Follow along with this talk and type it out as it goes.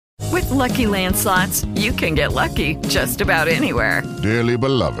Lucky Land Slots, you can get lucky just about anywhere. Dearly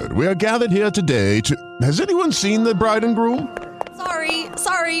beloved, we are gathered here today to... Has anyone seen the bride and groom?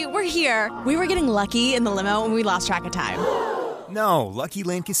 Sorry, we're here. We were getting lucky in the limo and we lost track of time. No, Lucky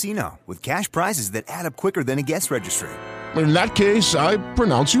Land Casino, with cash prizes that add up quicker than a guest registry. In that case, I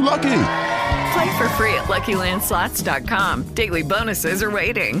pronounce you lucky. Play for free at LuckyLandSlots.com. Daily bonuses are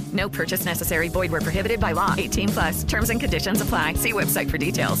waiting. No purchase necessary. Void where prohibited by law. 18+. Terms and conditions apply. See website for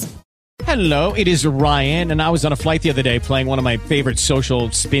details. Hello, it is Ryan, and I was on a flight the other day playing one of my favorite social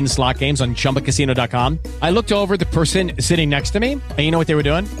spin slot games on ChumbaCasino.com. I looked over at the person sitting next to me, and you know what they were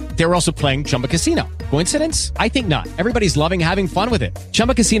doing? They were also playing Chumba Casino. Coincidence? I think not. Everybody's loving having fun with it.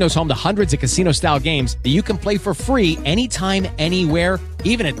 Chumba Casino is home to hundreds of casino-style games that you can play for free anytime, anywhere,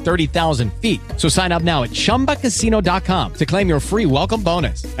 even at 30,000 feet. So sign up now at ChumbaCasino.com to claim your free welcome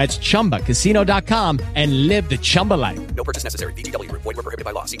bonus. That's ChumbaCasino.com and live the Chumba life. No purchase necessary. VGW. Void where prohibited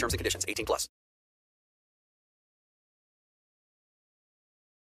by law. See terms and conditions. 18+.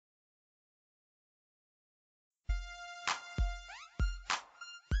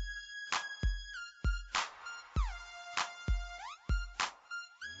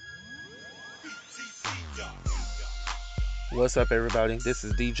 What's up, everybody? This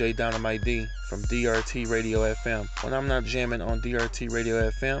is DJ Dynamite D from DRT Radio FM. When I'm not jamming on DRT Radio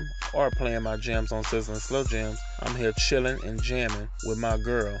FM or playing my jams on Sizzling Slow Jams, I'm here chilling and jamming with my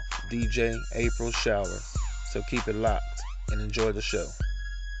girl, DJ April Showers. So keep it locked and enjoy the show.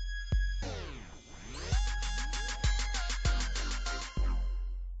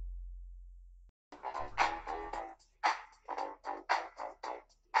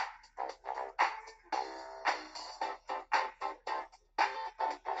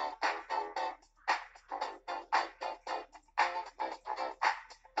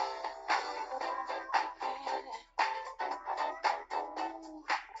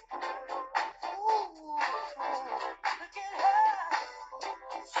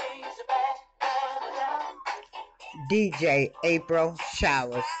 DJ April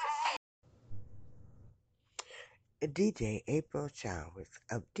Showers. DJ April Showers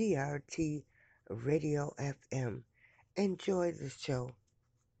of DRT Radio FM. Enjoy the show.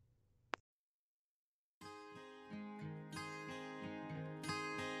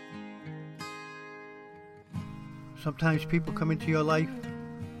 Sometimes people come into your life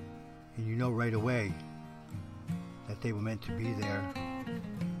and you know right away that they were meant to be there.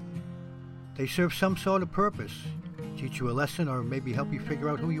 They serve some sort of purpose, teach you a lesson, or maybe help you figure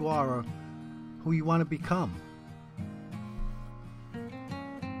out who you are or who you want to become.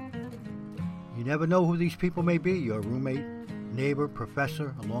 You never know who these people may be, your roommate, neighbor,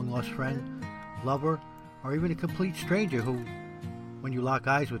 professor, a long-lost friend, lover, or even a complete stranger who, when you lock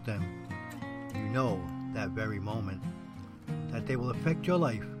eyes with them, you know that very moment that they will affect your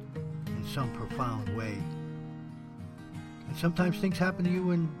life in some profound way. And sometimes things happen to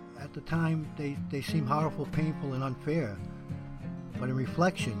you and at the time they seem horrible, painful, and unfair. But in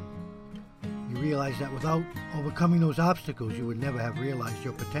reflection, you realize that without overcoming those obstacles, you would never have realized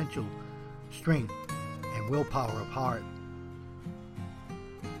your potential, strength, and willpower of heart.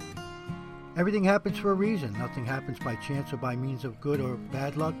 Everything happens for a reason. Nothing happens by chance or by means of good or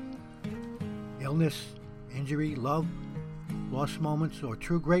bad luck. Illness, injury, love, lost moments, or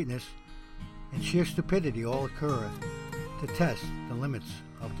true greatness and sheer stupidity all occur to test the limits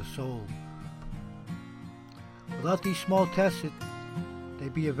of the soul. Without these small tests, they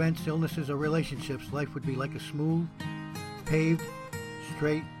be events, illnesses, or relationships, life would be like a smooth, paved,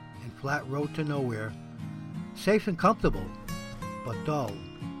 straight, and flat road to nowhere, safe and comfortable, but dull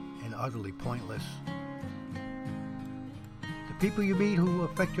and utterly pointless. The people you meet who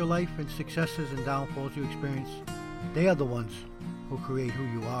affect your life and successes and downfalls you experience, they are the ones who create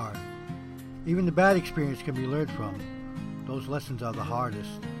who you are. Even the bad experience can be learned from. Those lessons are the hardest.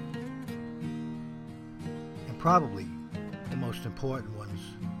 And probably the most important ones.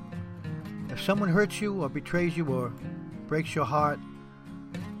 If someone hurts you or betrays you or breaks your heart,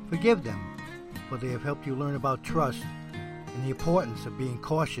 forgive them, for they have helped you learn about trust and the importance of being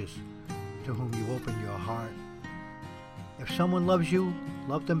cautious to whom you open your heart. If someone loves you,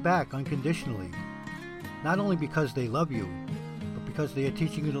 love them back unconditionally, not only because they love you, but because they are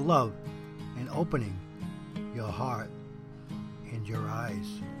teaching you to love and opening your heart and your eyes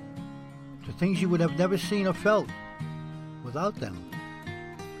to things you would have never seen or felt without them.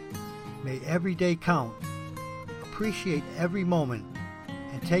 May every day count. Appreciate every moment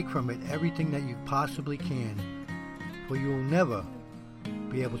and take from it everything that you possibly can, for you will never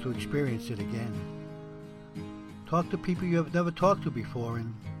be able to experience it again. Talk to people you have never talked to before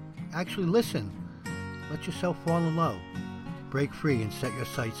and actually listen. Let yourself fall in love Break free and set your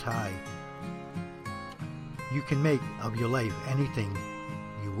sights high. You can make of your life anything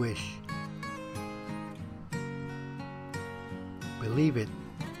you wish. Believe it,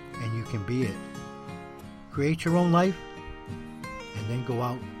 and you can be it. Create your own life, and then go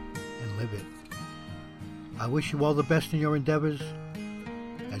out and live it. I wish you all the best in your endeavors,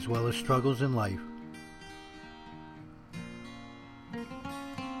 as well as struggles in life.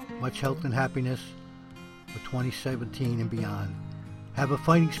 Much health and happiness for 2017 and beyond. Have a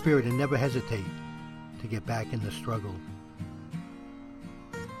fighting spirit and never hesitate to get back in the struggle.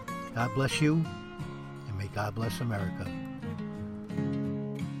 God bless you, and may God bless America.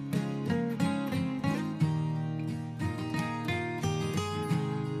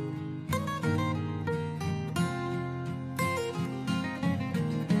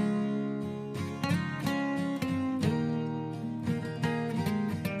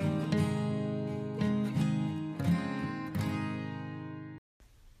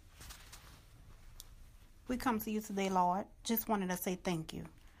 We come to you today, Lord, just wanted to say thank you.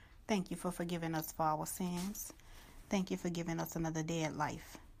 Thank you for forgiving us for our sins. Thank you for giving us another day at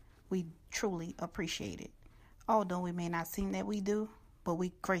life. We truly appreciate it. Although we may not seem that we do, but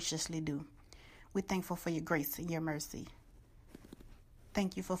we graciously do. We're thankful for your grace and your mercy.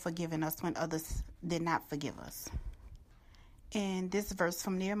 Thank you for forgiving us when others did not forgive us. And this verse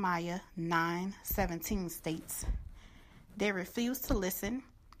from Nehemiah 9:17 states, "They refused to listen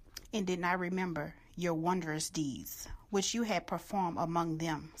and did not remember your wondrous deeds, which you had performed among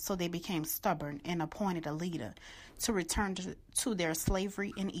them. So they became stubborn and appointed a leader to return to their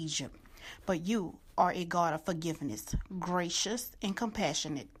slavery in Egypt. But you are a God of forgiveness, gracious and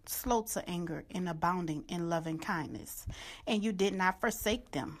compassionate, slow to anger and abounding in loving kindness. And you did not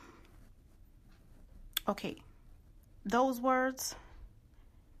forsake them." Okay, those words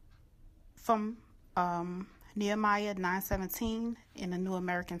from Nehemiah 9:17 in the New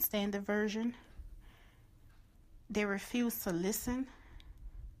American Standard Version. They refused to listen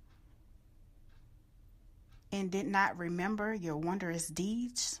and did not remember your wondrous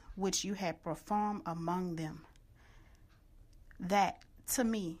deeds, which you had performed among them. That, to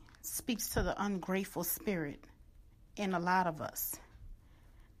me, speaks to the ungrateful spirit in a lot of us.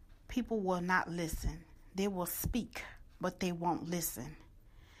 People will not listen. They will speak, but they won't listen.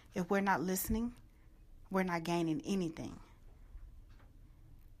 If we're not listening, we're not gaining anything.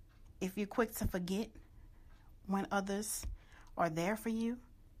 If you're quick to forget when others are there for you,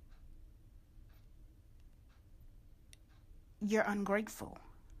 you're ungrateful.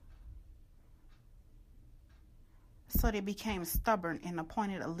 So they became stubborn and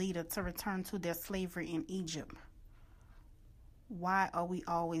appointed a leader to return to their slavery in Egypt. Why are we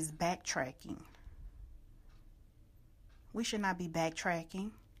always backtracking? We should not be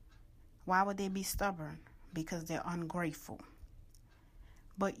backtracking. Why would they be stubborn? Because they're ungrateful.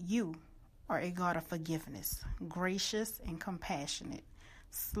 But you are a God of forgiveness, gracious and compassionate,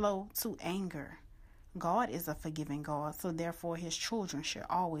 slow to anger. God is a forgiving God, so therefore his children should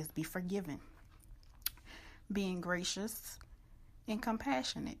always be forgiven. Being gracious and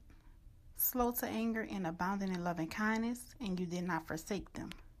compassionate, slow to anger and abounding in loving kindness, and you did not forsake them.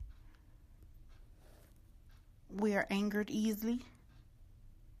 We are angered easily.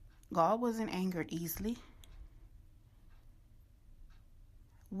 God wasn't angered easily.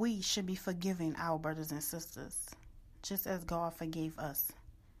 We should be forgiving our brothers and sisters, just as God forgave us.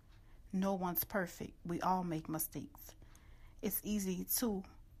 No one's perfect. We all make mistakes. It's easy to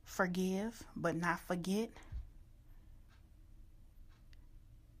forgive, but not forget.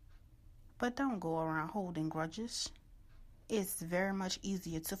 But don't go around holding grudges. It's very much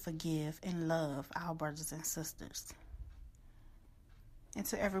easier to forgive and love our brothers and sisters. And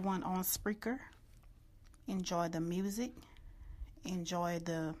to everyone on Spreaker, enjoy the music. Enjoy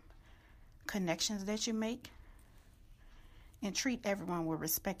the connections that you make, and treat everyone with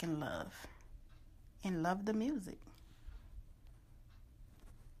respect and love, and love the music.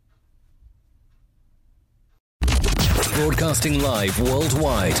 Broadcasting live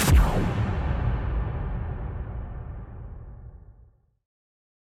worldwide.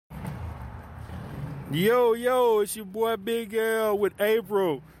 Yo, it's your boy Big L with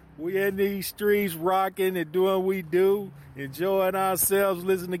April. We in these streets rocking and doing what we do, enjoying ourselves,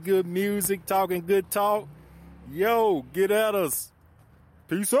 listening to good music, talking good talk. Yo, get at us.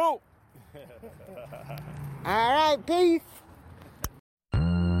 Peace out. All right, peace.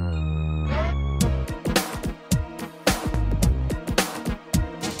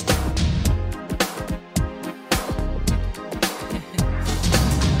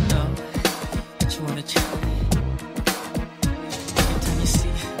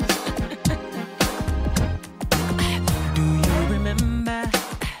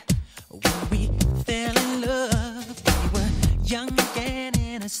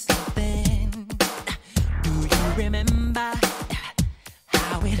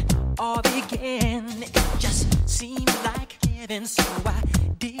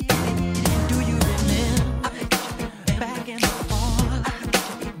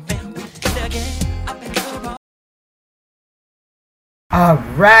 All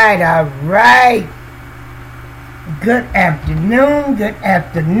right. Good afternoon,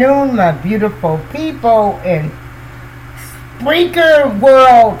 my beautiful people in Spreaker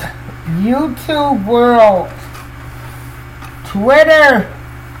world, YouTube world, Twitter,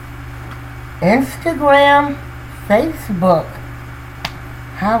 Instagram, Facebook.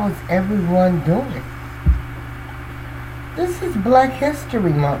 How is everyone doing? This is Black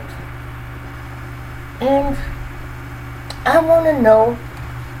History Month, and I want to know,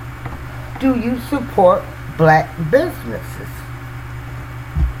 do you support black businesses?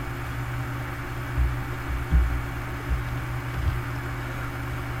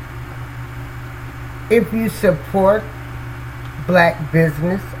 If you support black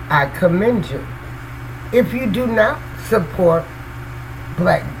business, I commend you. If you do not support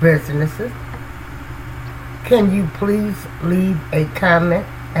black businesses, can you please leave a comment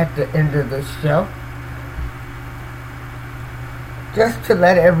at the end of the show? Just to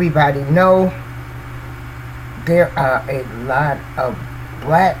let everybody know, there are a lot of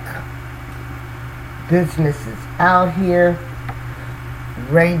black businesses out here,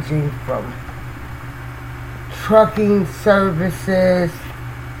 ranging from trucking services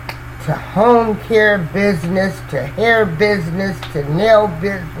to home care business to hair business to nail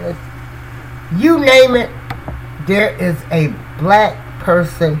business. You name it, there is a black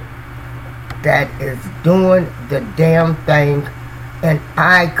person that is doing the damn thing. And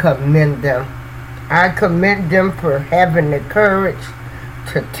I commend them. I commend them for having the courage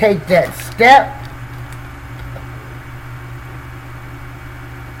to take that step.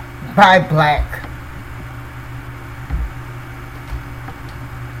 Buy black.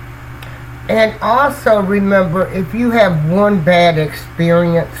 And also remember, if you have one bad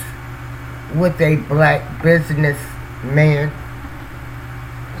experience with a black businessman,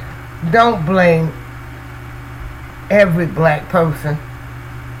 don't blame every black person,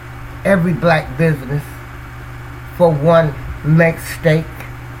 every black business for one mistake.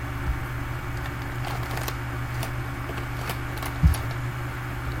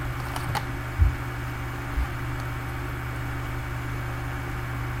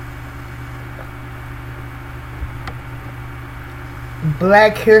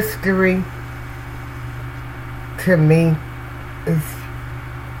 Black history, to me, is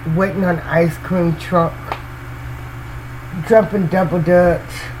waiting on an ice cream truck, jumping double dutch,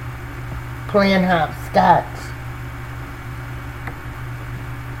 playing hopscotch.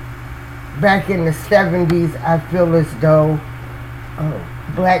 Back in the 70s, I feel as though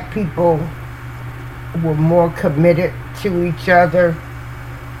black people were more committed to each other,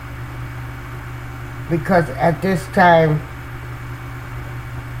 because at this time,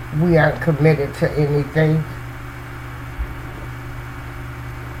 we aren't committed to anything.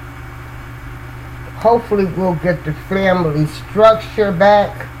 Hopefully we'll get the family structure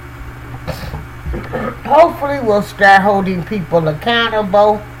back. Hopefully we'll start holding people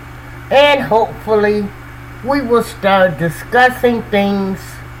accountable. And hopefully we will start discussing things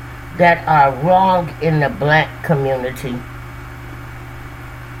that are wrong in the black community.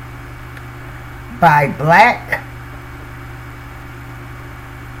 Buy black.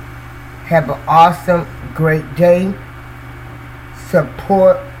 Have an awesome, great day.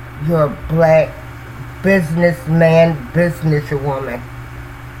 Support your black businessman, businesswoman.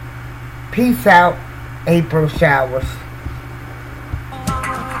 Peace out, April Showers.